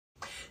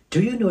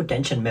Do you know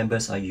tension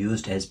members are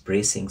used as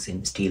bracings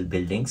in steel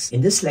buildings?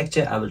 In this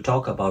lecture, I will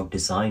talk about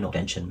design of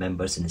tension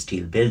members in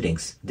steel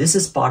buildings. This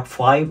is part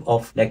 5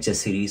 of lecture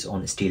series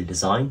on steel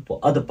design. For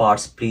other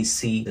parts, please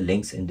see the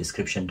links in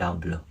description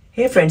down below.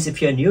 Hey friends,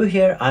 if you're new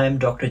here, I am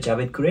Dr.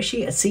 Jawed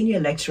Qureshi, a senior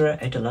lecturer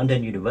at a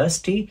London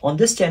university. On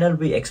this channel,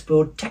 we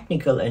explore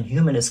technical and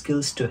human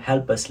skills to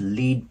help us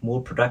lead more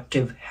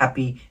productive,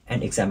 happy,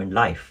 and examined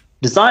life.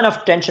 Design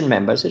of tension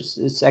members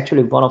is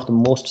actually one of the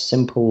most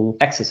simple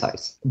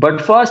exercise.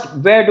 But first,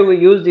 where do we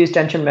use these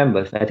tension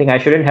members? I think I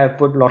shouldn't have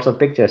put lots of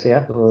pictures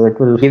here, so it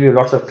will give you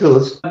lots of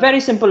clues. A very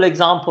simple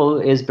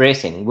example is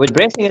bracing, which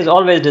bracing is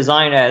always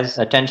designed as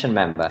a tension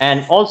member.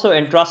 And also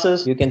in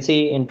trusses, you can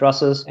see in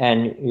trusses,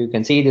 and you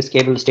can see these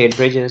cable stayed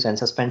bridges and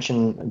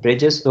suspension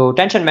bridges. So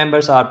tension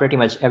members are pretty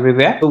much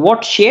everywhere. So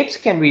what shapes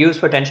can we use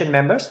for tension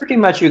members? Pretty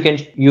much you can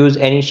use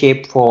any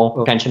shape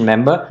for tension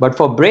member. But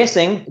for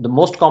bracing, the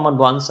most common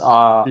ones are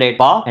plate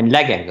bar and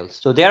leg angles.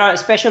 So there are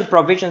special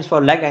provisions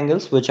for leg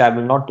angles, which I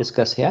will not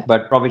discuss here,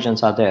 but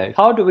provisions are there.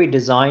 How do we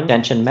design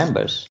tension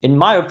members? In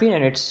my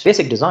opinion, its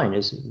basic design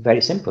is very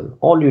simple.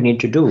 All you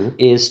need to do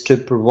is to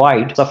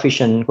provide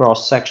sufficient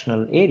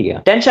cross-sectional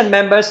area. Tension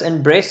members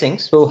and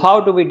bracings. So how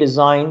do we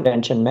design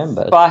tension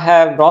members? If I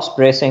have cross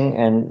bracing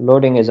and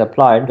loading is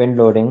applied, wind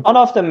loading, on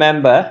of the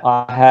member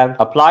I have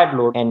applied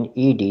load and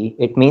ED.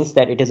 It means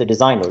that it is a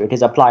design load. It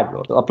is applied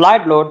load. So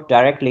applied load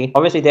directly,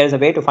 obviously there is a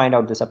way to find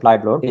out this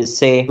applied load, is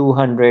say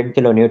 200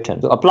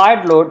 kilonewton. So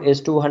applied load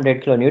is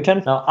 200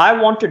 kilonewton. Now I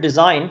want to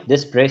design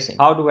this bracing.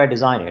 How do I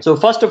design it? So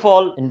first of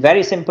all, in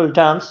very simple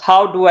terms,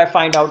 how do I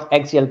find out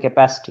axial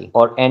capacity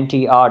or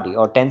NTRD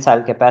or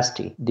tensile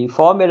capacity? The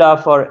formula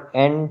for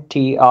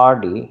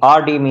NTRD,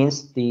 RD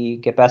means the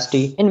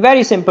capacity. In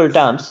very simple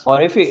terms,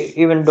 or if you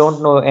even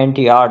don't know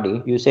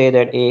NTRD, you say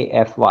that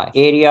AFY,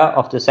 area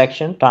of the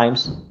section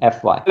times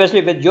FY.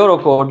 Obviously with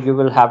Eurocode, you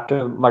will have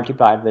to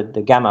multiply it with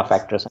the gamma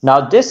factors.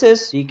 Now this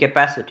is the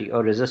capacity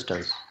or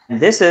resistance. And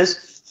this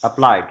is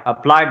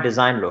applied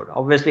design load.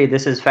 Obviously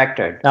this is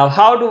factored. Now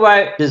how do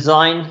I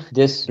design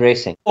this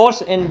bracing?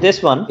 Force in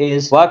this one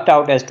is worked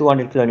out as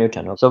 200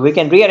 kilonewton. So we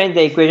can rearrange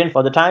the equation.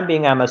 For the time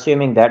being, I'm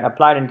assuming that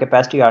applied and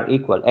capacity are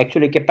equal.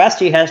 Actually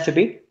capacity has to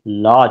be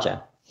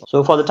larger.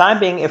 So for the time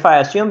being, if I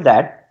assume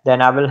that, then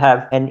I will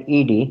have an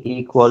ED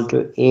equal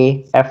to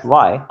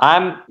AFY.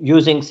 I'm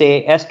using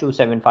say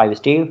S275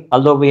 steel,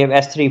 although we have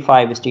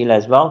S35 steel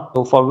as well.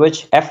 So for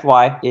which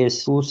FY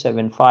is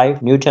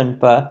 275 Newton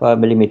per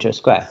millimeter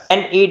square.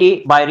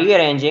 NED, by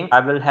rearranging,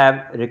 I will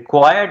have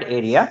required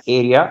area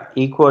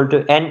equal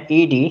to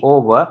NED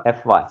over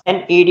FY.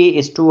 NED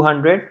is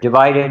 200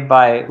 divided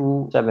by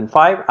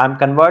 275. I'm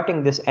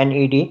converting this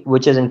NED,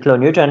 which is in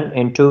kilonewton,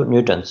 into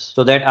newtons,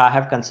 so that I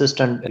have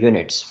consistent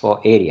units for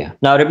area.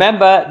 Now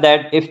remember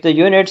that if the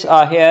units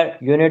are here,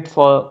 unit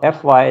for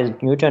FY is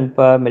Newton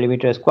per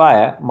millimeter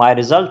square, my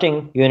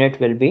resulting unit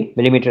will be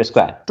millimeter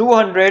square.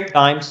 200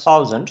 times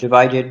 1000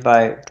 divided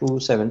by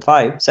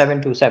 275,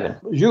 727.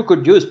 You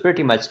could use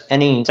pretty much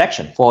any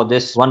section for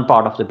this one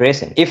part of the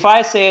bracing. If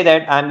I say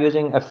that I'm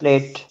using a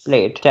flat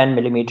plate 10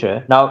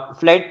 millimeter, now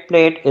flat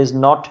plate is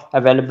not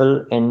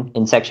available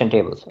in section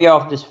tables. Area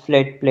of this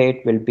flat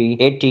plate will be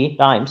 80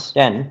 times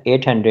 10,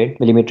 800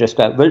 millimeter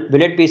square.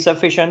 Will it be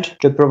sufficient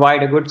to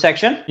provide a good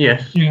section?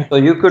 Yes. Yeah. So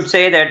you could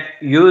say that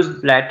use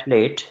flat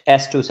plate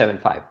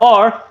S275.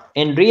 Or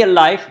in real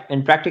life,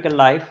 in practical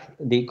life,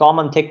 the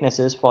common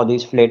thicknesses for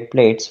these flat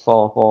plates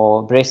for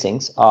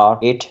bracings are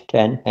 8,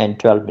 10 and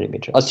 12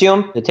 millimeter.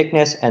 Assume the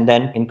thickness and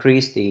then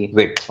increase the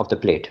width of the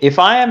plate. If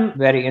I am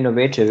very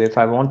innovative, if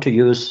I want to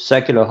use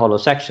circular hollow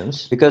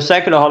sections, because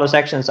circular hollow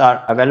sections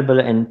are available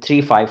in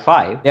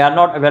 355, they are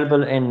not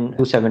available in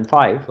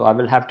 275, so I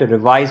will have to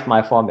revise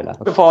my formula.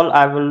 First of all,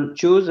 I will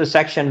choose a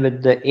section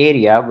with the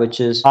area which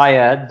is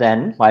higher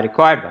than my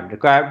required one.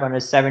 Required one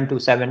is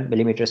 727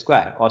 millimeter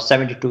square, or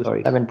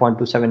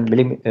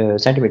 7.27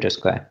 centimeter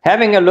square.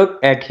 Having a look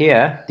at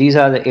here, these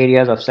are the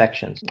areas of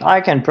sections.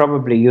 I can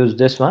probably use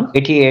this one,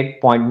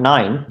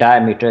 88.9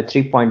 diameter,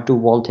 3.2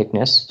 wall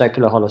thickness,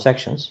 circular hollow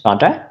sections,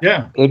 can't I?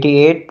 Yeah.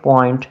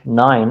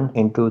 88.9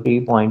 into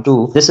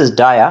 3.2. This is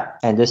dia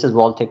and this is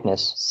wall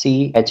thickness.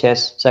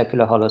 CHS,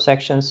 circular hollow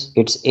sections.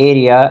 Its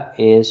area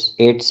is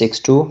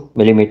 862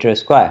 millimeter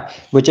square,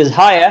 which is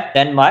higher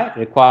than my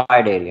required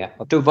area.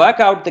 To work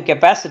out the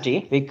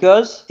capacity,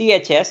 because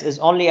CHS is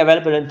only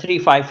available in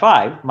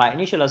 355, my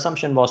initial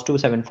assumption was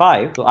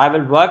 275. So I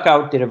will work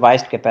out the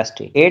revised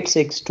capacity.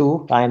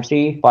 862 times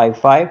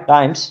 355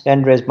 times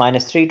 10 raised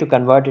minus 3 to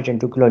convert it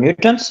into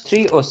kilonewtons,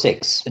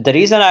 306. The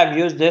reason I've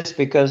used this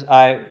because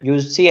I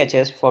used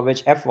CHS, for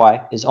which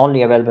FY is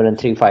only available in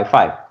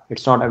 355.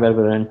 It's not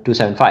available in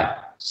 275.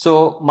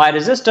 So my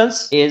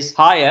resistance is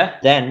higher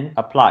than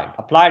applied.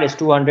 Applied is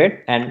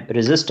 200 and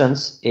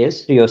resistance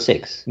is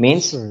 306.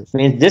 Means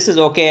this is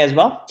okay as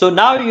well. So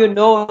now you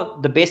know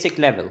the basic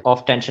level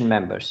of tension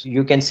members.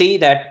 You can see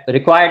that the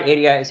required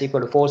area is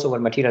equal to force over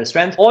material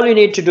strength. All you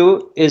need to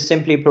do is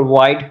simply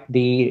provide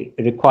the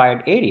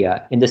required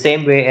area in the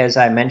same way as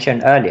I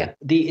mentioned earlier.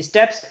 The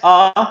steps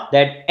are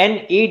that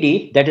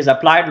NED, that is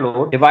applied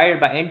load, divided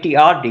by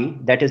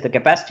NTRD, that is the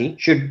capacity,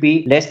 should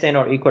be less than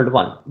or equal to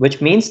 1,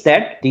 which means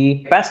that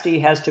the capacity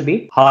has to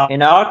be high.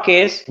 In our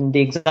case, in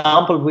the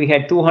example, we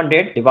had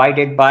 200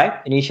 divided by,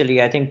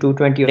 initially I think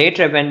 220.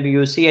 Later when we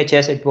use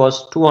CHS, it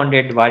was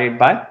 200 divided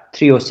by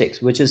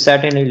 306, which is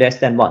certainly less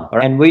than 1.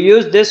 And we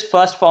use this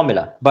first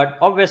formula, but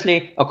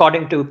obviously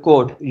according to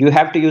code you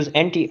have to use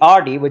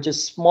NTRD, which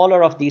is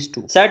smaller of these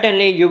two.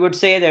 Certainly you would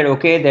say that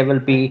okay, there will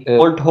be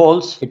bolt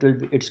holes,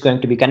 it's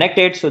going to be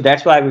connected, so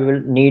that's why we will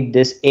need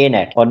this A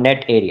net or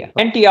net area.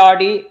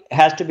 NTRD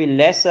has to be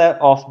lesser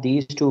of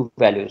these two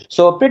values.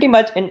 So pretty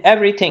much in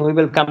everything we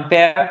will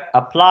compare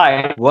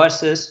applied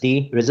versus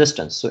the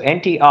resistance. So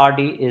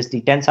NTRD is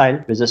the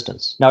tensile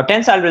resistance. Now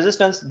tensile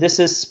resistance, this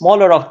is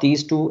smaller of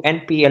these two.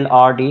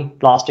 NPLRD,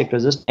 plastic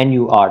resist,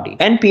 NURD.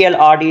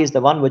 NPLRD is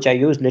the one which I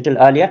used little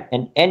earlier,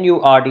 and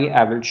NURD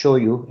I will show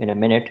you in a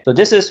minute. So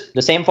this is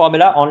the same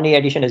formula, only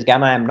addition is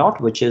gamma m naught,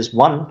 which is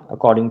 1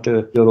 according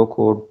to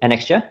Eurocode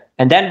annexure.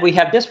 And then we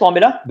have this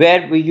formula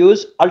where we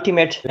use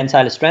ultimate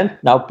tensile strength.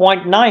 Now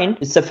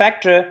 0.9 is the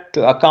factor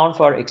to account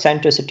for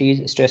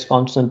eccentricities, stress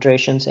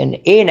concentrations, and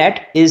A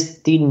net is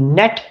the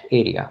net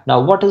area. Now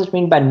what does it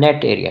mean by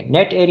net area?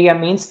 Net area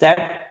means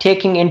that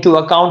taking into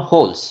account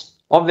holes.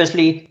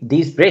 Obviously,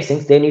 these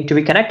bracings, they need to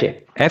be connected.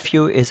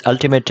 Fu is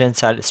ultimate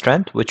tensile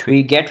strength, which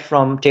we get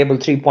from table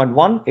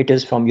 3.1. It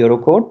is from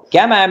Eurocode.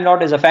 Gamma m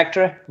naught is a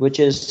factor, which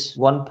is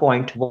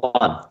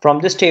 1.1.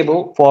 From this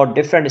table, for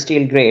different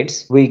steel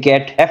grades, we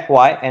get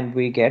Fy and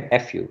we get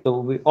Fu. So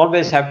we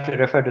always have to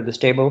refer to this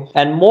table.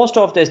 And most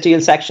of the steel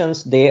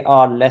sections, they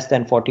are less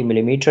than 40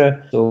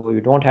 millimeter. So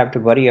you don't have to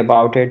worry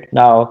about it.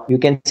 Now, you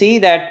can see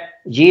that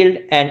yield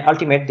and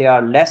ultimate, they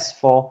are less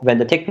for when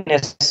the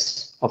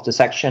thickness of the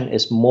section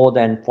is more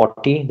than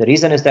 40. The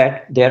reason is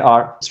that there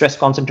are stress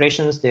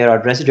concentrations, there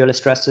are residual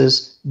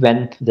stresses.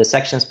 When the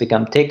sections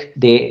become thick,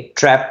 they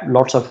trap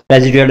lots of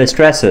residual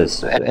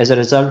stresses. As a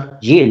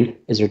result, yield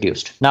is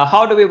reduced. Now,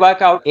 how do we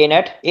work out A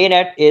net? A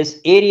net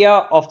is area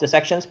of the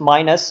sections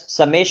minus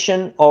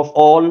summation of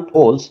all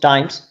holes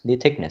times the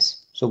thickness.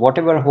 So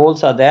whatever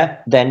holes are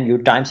there, then you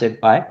times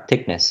it by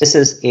thickness. This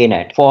is A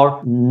net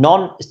for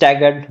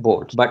non-staggered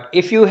bolts. But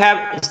if you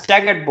have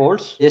staggered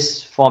bolts,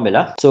 this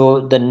formula,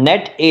 so the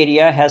net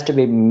area has to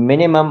be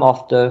minimum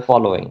of the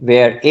following,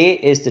 where A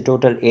is the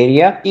total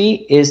area,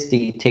 E is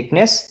the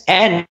thickness,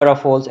 and number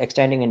of holes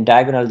extending in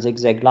diagonal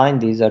zigzag line,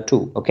 these are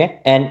 2,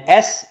 okay? And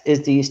S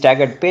is the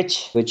staggered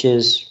pitch, which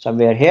is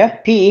somewhere here.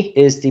 P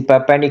is the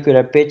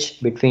perpendicular pitch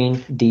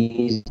between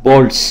these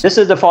bolts. This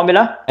is the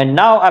formula. And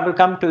now I will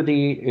come to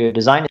the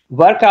design.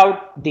 Work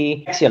out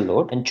the axial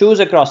load and choose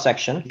a cross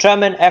section.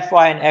 Determine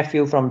Fy and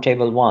Fu from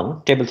table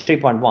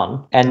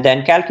 3.1, and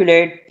then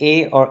calculate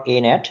A or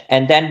A net,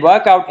 and then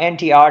work out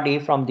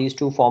NTRD from these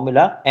two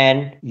formula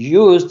and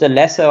use the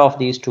lesser of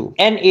these two.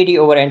 NED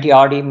over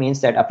NTRD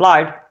means that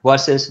applied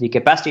versus the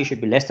capacity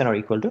should be less than or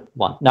equal to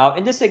 1. Now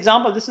in this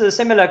example, this is a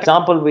similar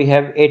example. We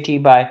have 80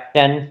 by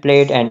 10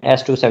 plate and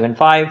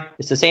S275.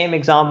 It's the same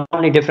example,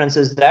 only difference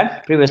is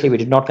that previously we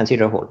did not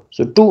consider a hole.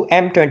 So 2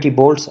 M20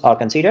 bolts are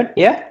considered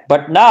here,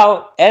 but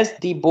now as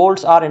the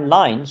bolts are in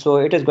line, so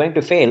it is going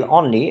to fail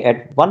only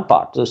at one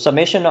part. So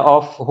summation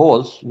of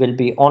holes will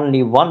be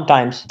only 1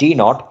 times D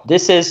naught.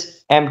 This is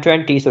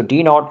M20, so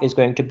D naught is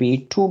going to be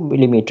 2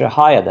 millimeter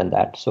higher than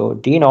that. So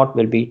D naught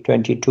will be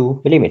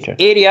 22 millimeter.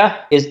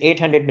 Area is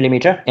 800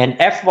 millimeter, and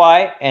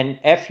Fy and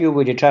Fu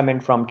we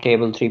determined from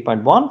table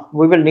 3.1.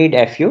 We will need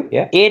Fu.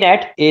 Yeah. A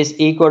net is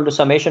equal to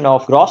summation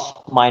of gross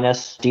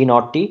minus D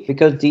naught T,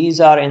 because these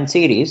are in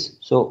series.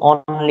 So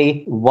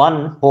only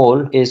one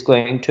hole is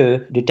going to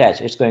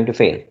detach. It's going to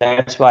fail.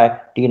 That's why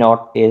D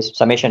naught is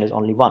summation is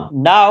only 1.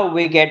 Now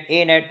we get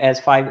A net as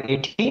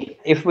 580.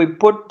 If we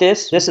put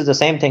this is the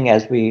same thing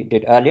as we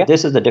did earlier.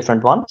 This is the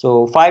different one.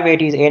 So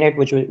 580 is A net,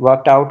 which we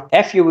worked out.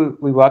 Fu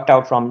we worked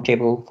out from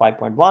table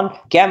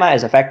 5.1. Gamma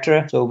is a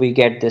factor, so we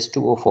get this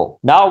 204.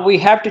 Now we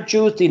have to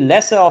choose the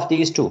lesser of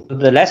these two. So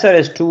the lesser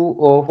is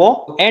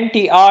 204.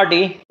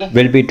 NTRD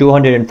will be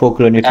 204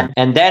 kilonewton,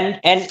 and then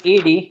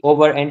NED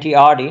over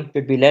NTRD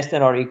should be less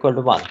than or equal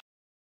to 1.